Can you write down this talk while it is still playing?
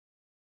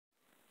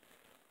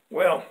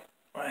Well,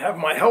 I have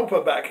my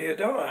helper back here,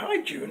 don't I? Hi,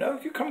 Juno.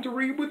 You come to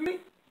read with me?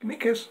 Give me a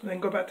kiss and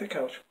then go back to the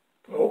couch.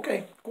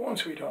 Okay, go on,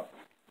 sweetheart.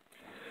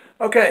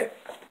 Okay,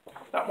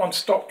 that one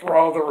stopped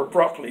rather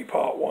abruptly,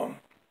 part one.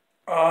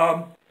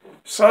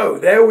 So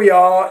there we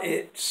are.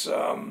 It's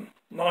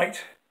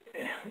night.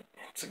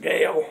 It's a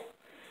gale.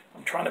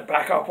 I'm trying to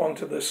back up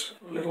onto this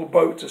little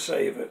boat to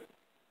save it.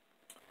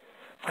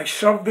 I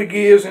shoved the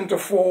gears into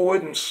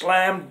forward and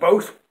slammed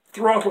both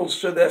throttles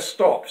to their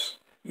stops,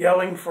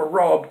 yelling for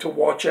Rob to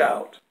watch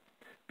out.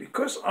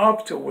 Because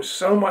Abta was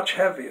so much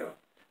heavier,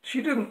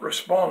 she didn't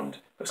respond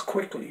as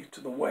quickly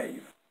to the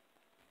wave.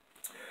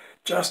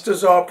 Just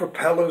as our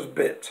propellers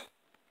bit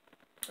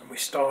and we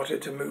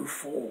started to move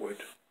forward,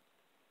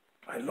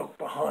 I looked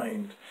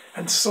behind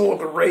and saw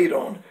the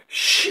radon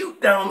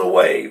shoot down the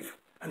wave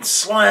and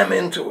slam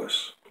into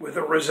us with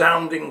a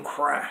resounding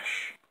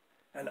crash,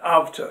 and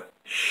Abta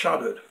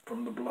shuddered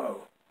from the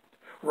blow.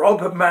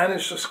 Rob had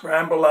managed to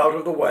scramble out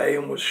of the way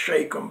and was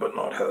shaken but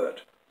not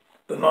hurt.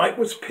 The night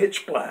was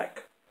pitch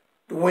black,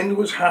 the wind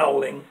was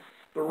howling,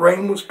 the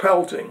rain was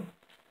pelting,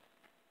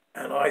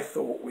 and I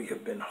thought we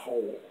had been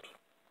holed.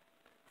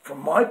 From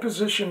my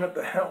position at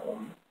the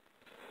helm,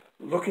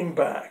 looking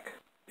back,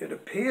 it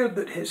appeared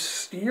that his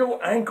steel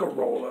anchor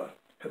roller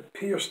had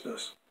pierced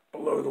us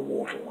below the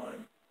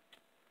waterline.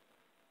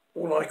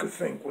 All I could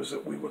think was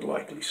that we would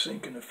likely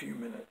sink in a few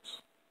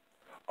minutes.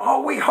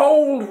 "Are we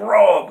holed,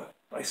 Rob?"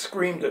 I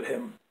screamed at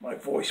him, my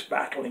voice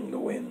battling the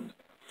wind.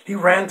 He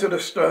ran to the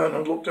stern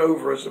and looked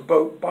over as the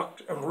boat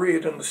bucked and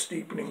reared in the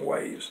steepening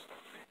waves.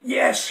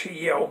 "Yes,"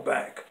 he yelled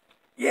back.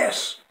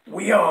 "Yes,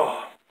 we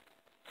are."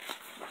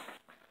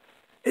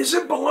 "Is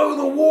it below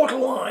the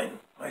waterline?"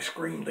 I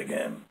screamed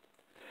again.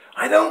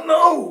 "I don't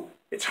know.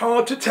 It's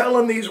hard to tell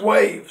in these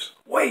waves.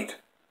 Wait.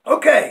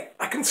 Okay,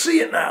 I can see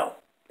it now.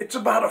 It's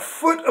about a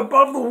foot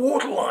above the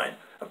waterline,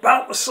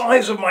 about the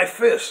size of my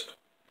fist."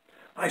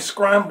 I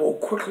scrambled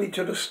quickly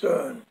to the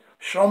stern,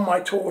 shone my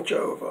torch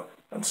over,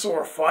 and saw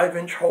a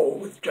 5-inch hole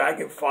with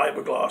jagged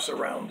fiberglass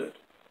around it.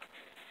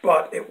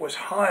 But it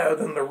was higher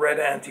than the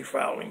red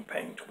anti-fouling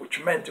paint,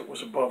 which meant it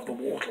was above the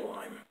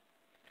waterline.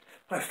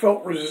 I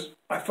felt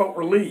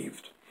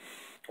relieved,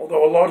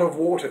 although a lot of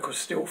water could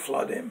still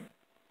flood in.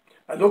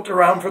 I looked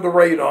around for the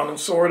radon and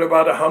saw it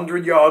about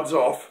 100 yards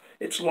off,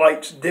 its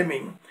lights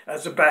dimming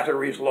as the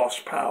batteries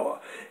lost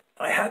power.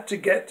 I had to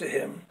get to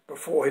him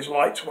before his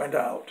lights went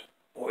out,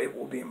 or it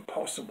will be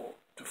impossible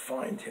to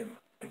find him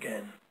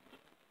again.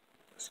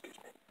 Excuse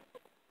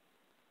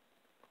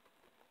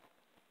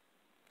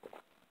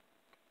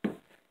me.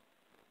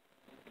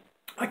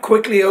 I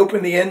quickly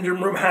opened the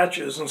engine room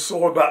hatches and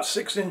saw about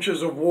 6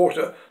 inches of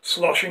water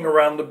sloshing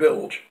around the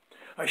bilge.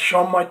 I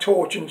shone my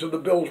torch into the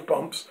bilge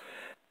pumps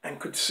and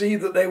could see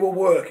that they were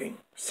working,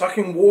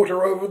 sucking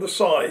water over the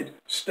side,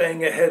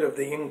 staying ahead of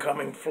the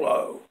incoming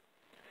flow.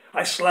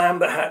 I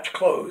slammed the hatch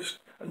closed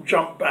and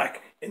jumped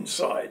back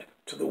inside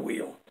to the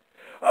wheel.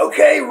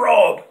 "Okay,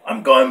 Rob,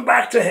 I'm going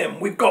back to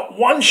him. We've got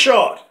one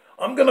shot.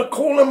 I'm going to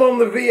call him on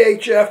the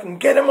VHF and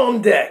get him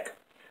on deck.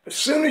 As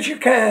soon as you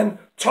can,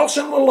 toss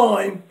him the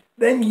line,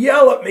 then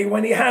yell at me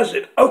when he has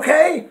it,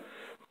 okay?"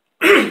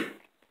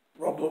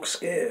 Rob looked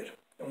scared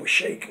and was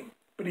shaking,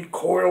 but he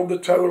coiled the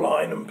tow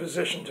line and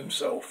positioned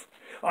himself.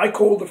 I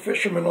called the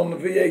fisherman on the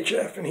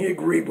VHF and he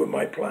agreed with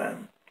my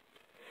plan.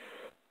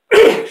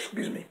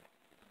 Excuse me.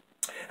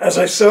 As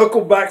I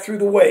circled back through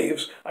the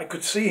waves, I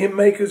could see him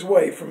make his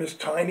way from his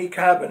tiny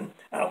cabin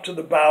out to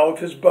the bow of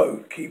his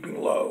boat,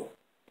 keeping low.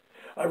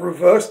 I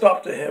reversed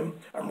up to him,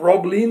 and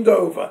Rob leaned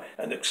over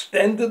and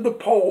extended the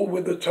pole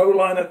with the tow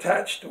line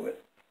attached to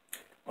it.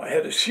 I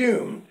had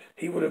assumed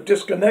he would have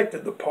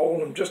disconnected the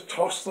pole and just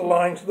tossed the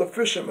line to the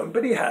fisherman,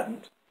 but he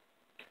hadn't.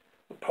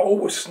 The pole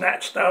was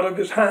snatched out of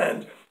his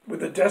hand with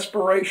the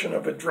desperation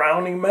of a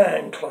drowning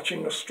man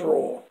clutching a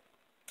straw.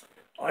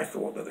 I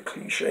thought that the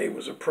cliché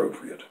was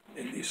appropriate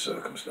in these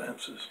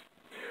circumstances.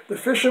 The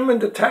fisherman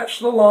detached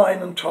the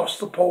line and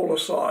tossed the pole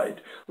aside.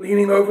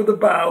 Leaning over the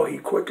bow, he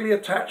quickly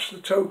attached the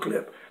tow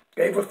clip,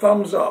 gave a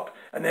thumbs up,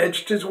 and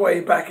edged his way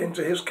back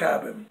into his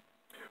cabin.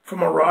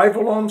 From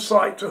arrival on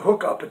site to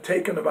hookup had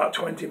taken about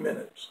 20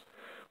 minutes.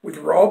 With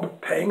Rob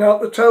paying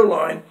out the tow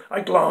line,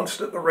 I glanced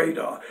at the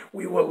radar.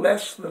 We were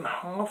less than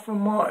half a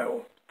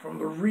mile from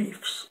the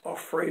reefs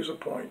off Fraser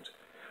Point.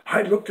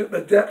 I looked at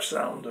the depth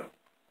sounder.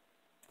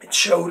 It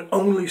showed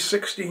only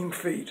 16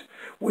 feet.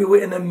 We were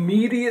in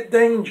immediate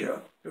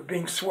danger of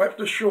being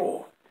swept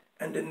ashore,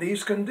 and in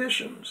these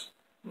conditions,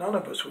 none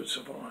of us would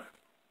survive.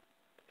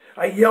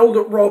 I yelled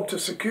at Rob to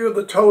secure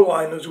the tow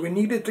line as we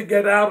needed to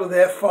get out of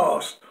there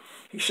fast.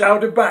 He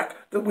shouted back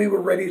that we were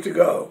ready to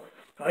go.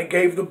 I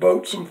gave the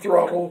boat some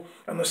throttle,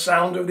 and the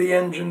sound of the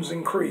engines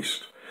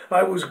increased.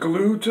 I was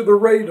glued to the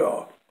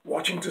radar,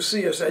 watching to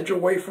see us edge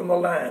away from the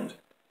land.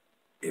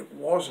 It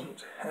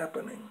wasn't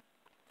happening.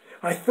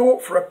 I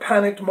thought for a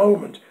panicked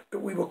moment that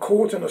we were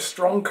caught in a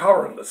strong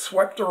current that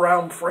swept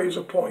around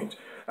Fraser Point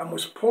and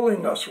was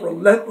pulling us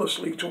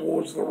relentlessly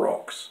towards the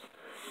rocks.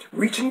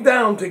 Reaching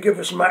down to give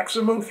us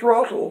maximum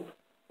throttle,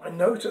 I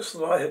noticed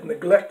that I had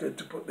neglected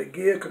to put the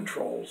gear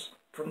controls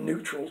from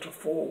neutral to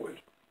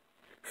forward.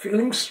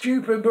 Feeling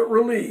stupid but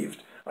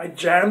relieved, I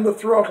jammed the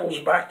throttles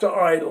back to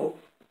idle,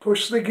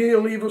 pushed the gear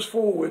levers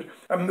forward,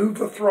 and moved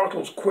the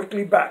throttles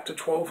quickly back to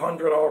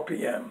 1200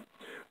 RPM.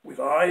 With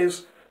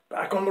eyes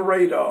back on the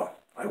radar,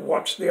 I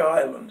watched the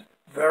island,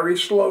 very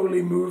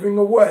slowly moving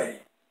away.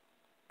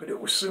 But it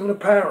was soon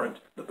apparent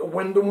that the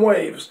wind and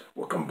waves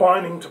were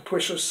combining to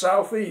push us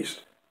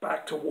southeast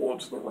back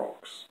towards the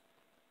rocks.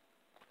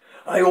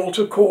 I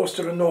altered course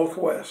to the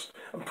northwest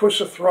and pushed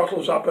the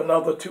throttles up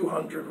another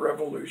 200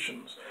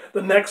 revolutions.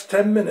 The next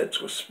 10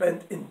 minutes were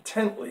spent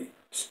intently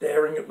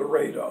staring at the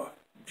radar,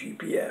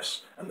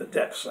 GPS, and the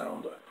depth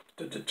sounder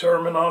to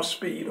determine our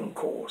speed and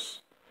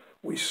course.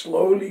 We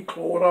slowly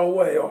clawed our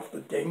way off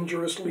the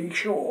dangerous lee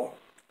shore,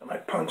 and I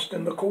punched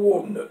in the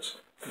coordinates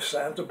for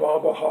Santa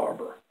Barbara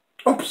Harbor.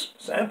 Oops,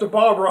 Santa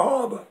Barbara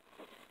Harbor,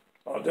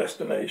 our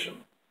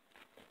destination.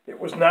 It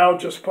was now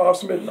just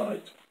past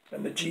midnight,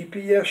 and the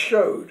GPS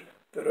showed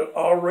that at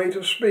our rate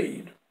of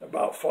speed,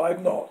 about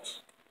 5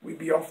 knots, we'd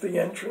be off the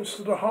entrance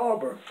to the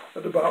harbor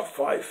at about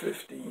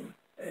 5:15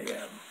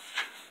 a.m.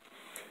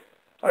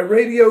 I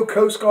radioed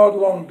Coast Guard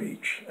Long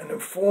Beach and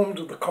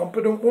informed the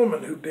competent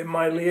woman who'd been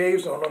my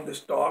liaison on this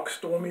dark,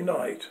 stormy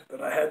night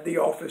that I had the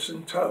office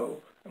in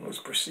tow and was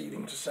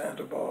proceeding to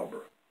Santa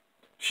Barbara.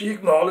 She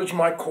acknowledged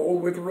my call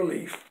with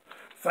relief,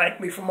 thanked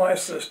me for my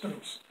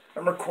assistance,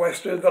 and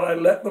requested that I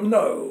let them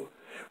know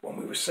when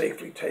we were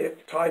safely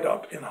tied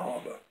up in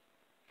harbor.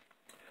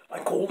 I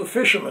called a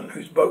fisherman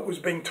whose boat was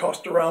being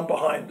tossed around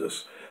behind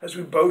us as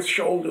we both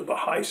shouldered the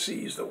high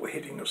seas that were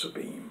hitting us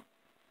abeam.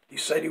 He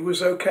said he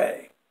was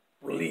okay,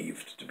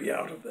 relieved to be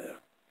out of there.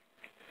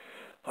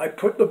 I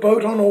put the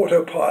boat on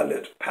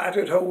autopilot,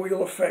 patted her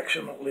wheel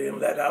affectionately, and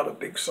let out a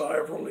big sigh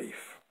of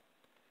relief.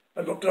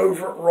 I looked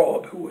over at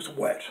Rob, who was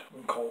wet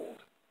and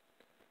cold.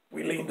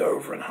 We leaned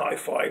over and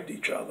high-fived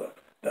each other.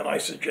 Then I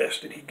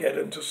suggested he get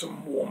into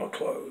some warmer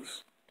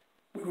clothes.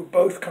 We were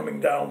both coming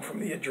down from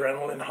the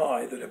adrenaline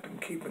high that had been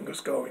keeping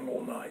us going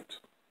all night.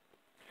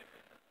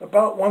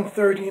 About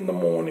 1:30 in the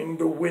morning,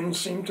 the wind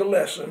seemed to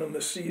lessen and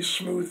the seas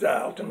smoothed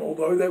out, and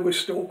although they were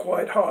still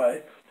quite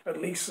high,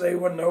 at least they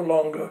were no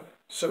longer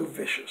so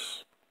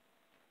vicious.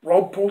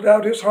 Rob pulled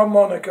out his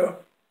harmonica,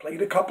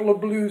 played a couple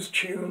of blues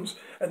tunes,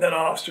 and then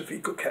asked if he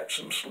could catch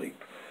some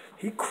sleep.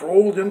 He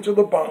crawled into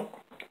the bunk,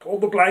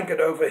 pulled the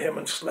blanket over him,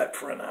 and slept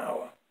for an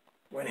hour.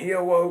 When he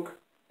awoke,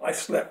 I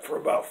slept for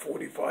about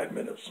 45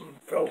 minutes and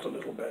felt a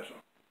little better.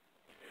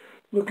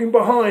 Looking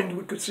behind,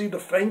 we could see the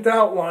faint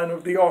outline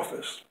of the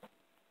office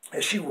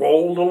as she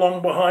rolled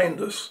along behind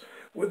us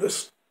with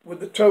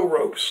the tow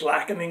rope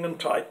slackening and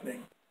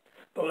tightening.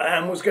 The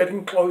land was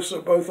getting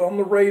closer both on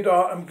the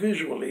radar and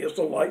visually as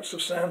the lights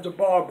of Santa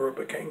Barbara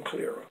became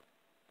clearer.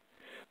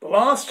 The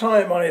last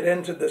time I had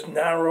entered this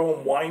narrow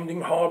and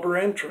winding harbor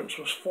entrance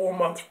was 4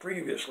 months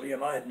previously,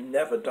 and I had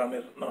never done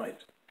it at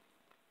night.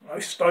 I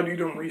studied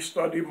and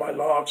restudied my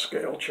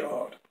large-scale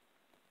chart.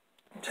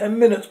 10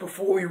 minutes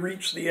before we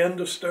reached the end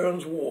of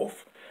Stern's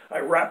Wharf, I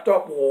wrapped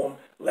up warm,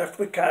 left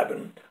the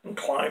cabin, and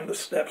climbed the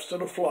steps to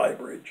the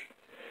flybridge.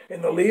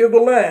 In the lee of the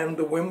land,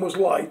 the wind was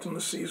light and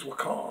the seas were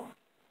calm,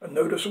 a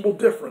noticeable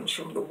difference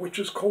from the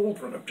witch's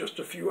cauldron of just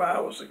a few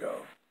hours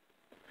ago.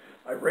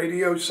 I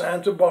radioed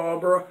Santa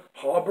Barbara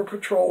Harbor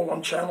Patrol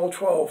on Channel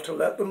 12 to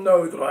let them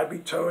know that I'd be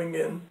towing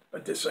in a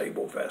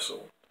disabled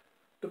vessel.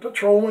 The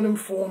patrolman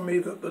informed me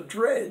that the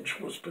dredge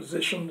was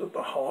positioned at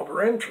the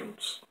harbor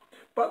entrance,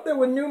 but there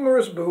were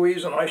numerous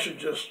buoys and I should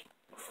just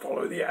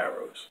follow the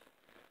arrows.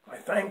 I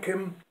thanked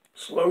him,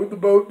 slowed the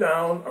boat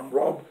down, and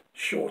Rob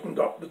shortened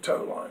up the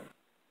tow line.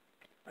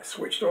 I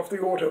switched off the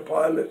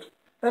autopilot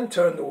and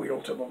turned the wheel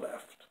to the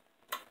left.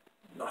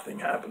 Nothing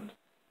happened.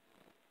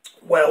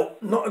 Well,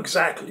 not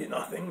exactly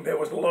nothing. There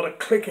was a lot of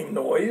clicking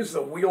noise,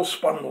 the wheel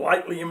spun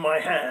lightly in my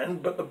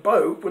hand, but the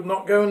boat would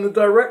not go in the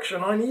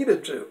direction I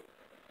needed to.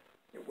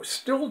 It was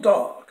still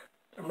dark,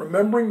 and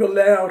remembering the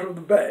layout of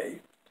the bay,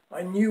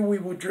 I knew we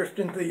would drift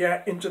into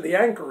the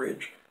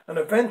anchorage and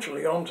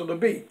eventually onto the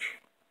beach.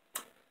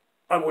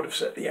 I would have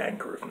set the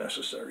anchor if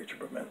necessary to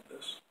prevent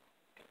this.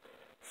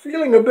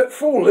 Feeling a bit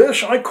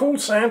foolish, I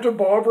called Santa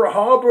Barbara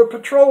Harbor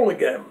Patrol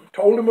again,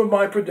 told him of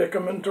my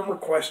predicament and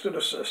requested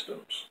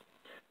assistance.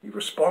 He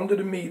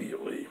responded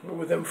immediately, and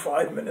within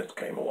 5 minutes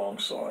came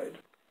alongside.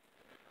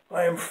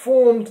 I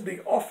informed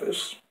the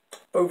office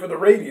over the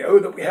radio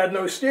that we had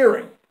no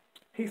steering.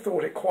 He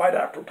thought it quite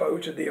apropos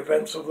to the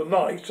events of the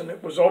night, and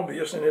it was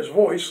obvious in his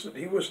voice that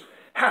he was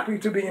happy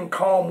to be in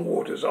calm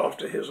waters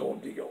after his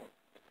ordeal.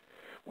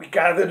 We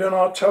gathered in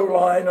our tow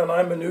line, and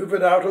I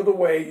maneuvered out of the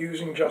way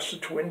using just the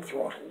twin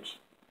throttles.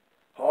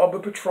 Harbor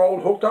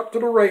Patrol hooked up to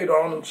the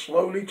radar and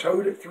slowly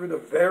towed it through the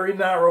very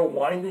narrow,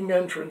 winding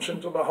entrance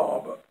into the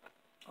harbor.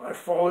 I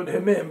followed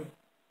him in,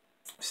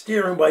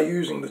 steering by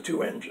using the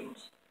 2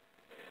 engines.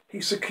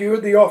 He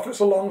secured the office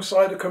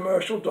alongside a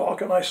commercial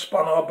dock, and I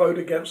spun our boat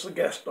against the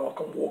guest dock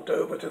and walked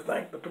over to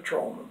thank the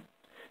patrolman.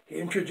 He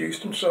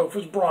introduced himself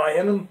as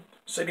Brian and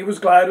said he was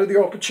glad of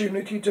the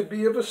opportunity to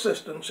be of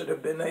assistance. It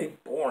had been a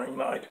boring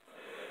night.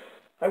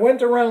 I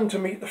went around to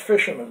meet the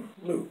fisherman,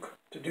 Luke,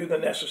 to do the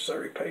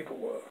necessary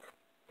paperwork.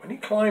 When he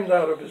climbed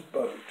out of his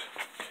boat,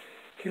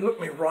 he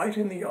looked me right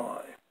in the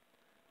eye,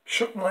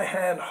 shook my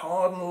hand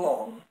hard and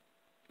long,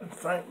 and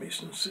thanked me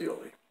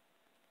sincerely.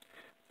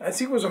 As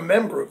he was a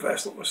member of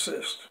Vessel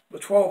Assist, the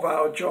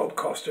 12-hour job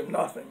cost him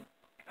nothing.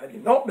 Had he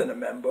not been a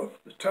member,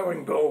 the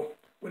towing bill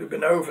would have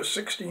been over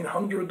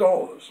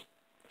 $1,600.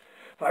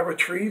 I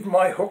retrieved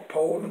my hook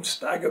pole and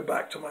staggered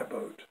back to my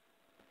boat.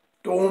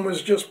 Dawn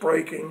was just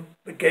breaking.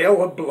 The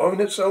gale had blown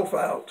itself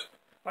out.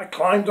 I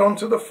climbed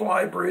onto the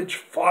flybridge,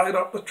 fired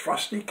up the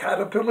trusty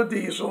Caterpillar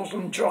diesels,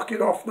 and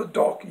jockeyed off the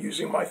dock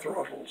using my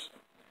throttles.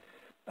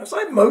 As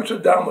I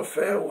motored down the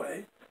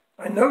fairway,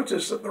 I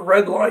noticed that the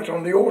red light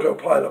on the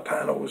autopilot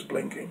panel was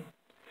blinking.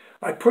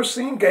 I pushed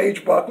the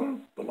engage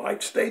button, the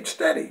light stayed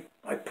steady.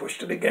 I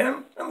pushed it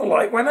again, and the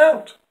light went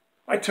out.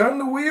 I turned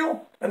the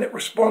wheel, and it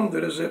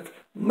responded as if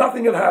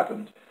nothing had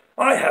happened.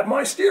 I had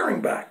my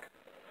steering back.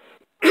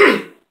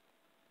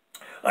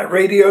 I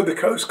radioed the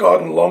Coast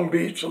Guard in Long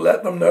Beach to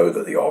let them know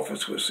that the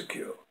office was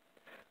secure.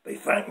 They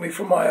thanked me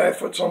for my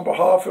efforts on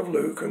behalf of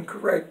Luke and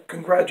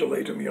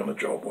congratulated me on a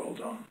job well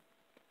done.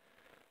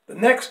 The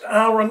next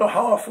hour and a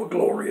half were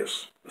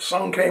glorious. The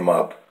sun came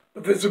up,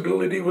 the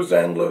visibility was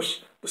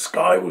endless, the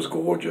sky was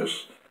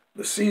gorgeous,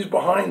 the seas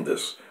behind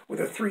us with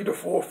a 3 to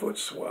 4 foot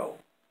swell.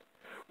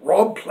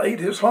 Rob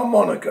played his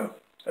harmonica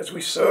as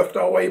we surfed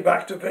our way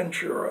back to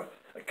Ventura,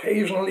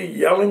 occasionally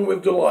yelling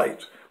with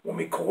delight when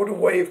we caught a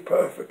wave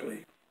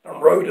perfectly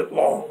and rode it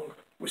long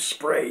with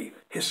spray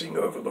hissing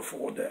over the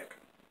foredeck.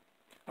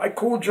 I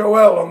called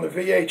Joelle on the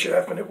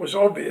VHF, and it was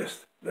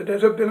obvious that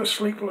it had been a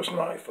sleepless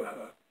night for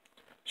her.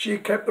 She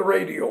had kept the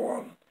radio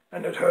on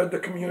and had heard the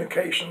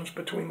communications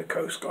between the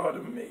Coast Guard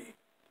and me.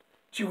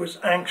 She was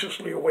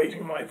anxiously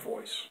awaiting my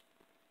voice.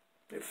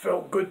 It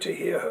felt good to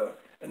hear her,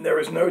 and there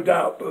is no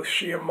doubt both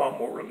she and Mum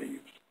were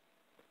relieved.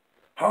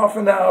 Half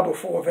an hour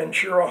before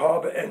Ventura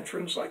Harbor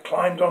entrance, I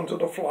climbed onto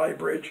the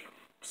flybridge,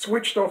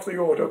 switched off the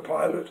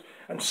autopilot,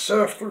 and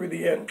surfed through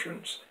the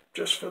entrance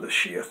just for the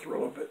sheer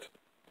thrill of it.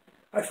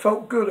 I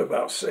felt good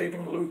about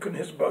saving Luke and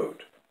his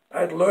boat. I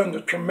had learned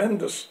a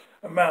tremendous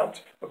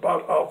amount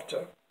about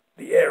Alta,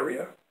 the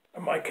area,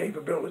 and my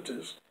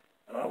capabilities,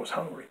 and I was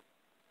hungry.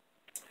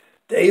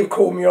 Dave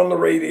called me on the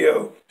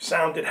radio,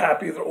 sounded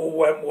happy that all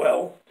went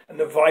well, and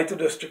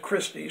invited us to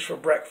Christie's for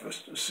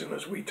breakfast as soon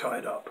as we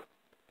tied up.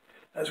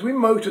 As we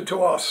motored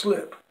to our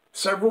slip,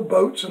 several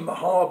boats in the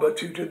harbour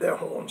tooted their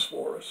horns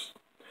for us.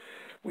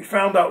 We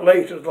found out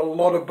later that a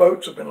lot of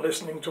boats had been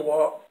listening to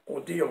our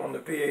ordeal on the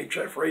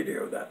VHF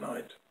radio that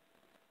night.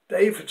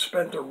 Dave had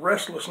spent a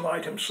restless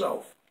night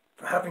himself,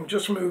 for having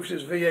just moved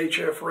his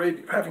VHF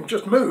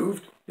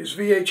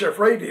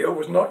radio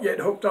was not yet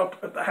hooked up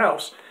at the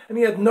house, and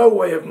he had no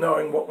way of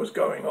knowing what was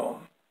going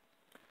on.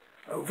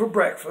 Over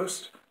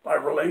breakfast, I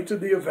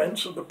related the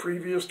events of the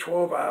previous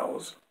 12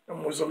 hours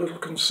and was a little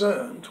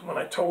concerned when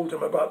I told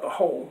him about the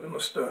hole in the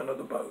stern of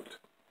the boat.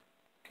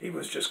 He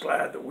was just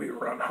glad that we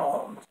were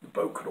unharmed. The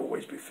boat could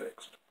always be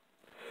fixed.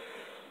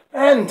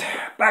 And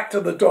back to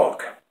the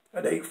dock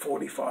at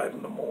 8:45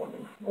 in the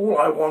morning. All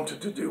I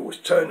wanted to do was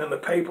turn in the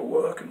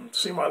paperwork and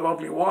see my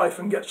lovely wife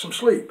and get some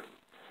sleep.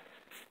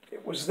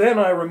 It was then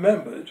I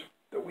remembered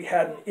that we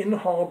had an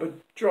in-harbour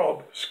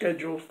job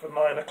scheduled for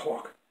 9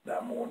 o'clock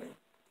that morning.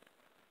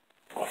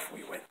 Off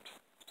we went.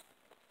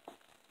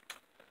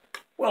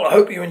 Well, I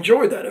hope you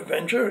enjoyed that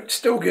adventure. It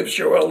still gives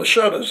Joelle the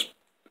shudders.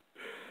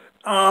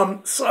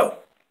 So,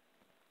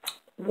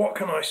 what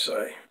can I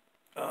say?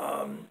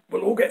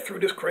 We'll all get through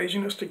this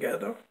craziness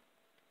together.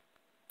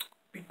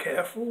 Be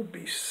careful,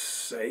 be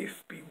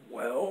safe, be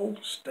well,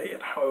 stay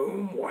at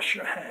home, wash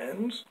your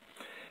hands.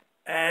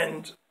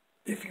 And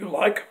if you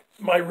like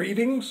my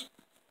readings,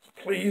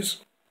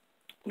 please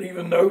leave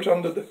a note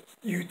under the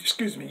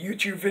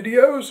YouTube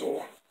videos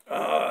or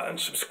and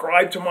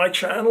subscribe to my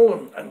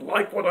channel and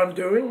like what I'm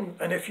doing.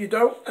 And if you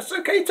don't, that's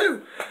okay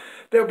too.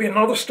 There'll be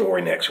another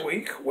story next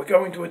week. We're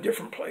going to a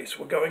different place.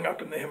 We're going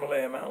up in the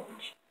Himalaya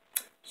Mountains.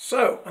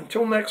 So,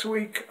 until next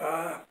week,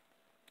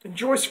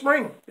 enjoy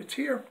spring. It's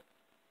here.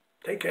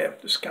 Take care.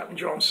 This is Captain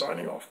John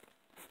signing off.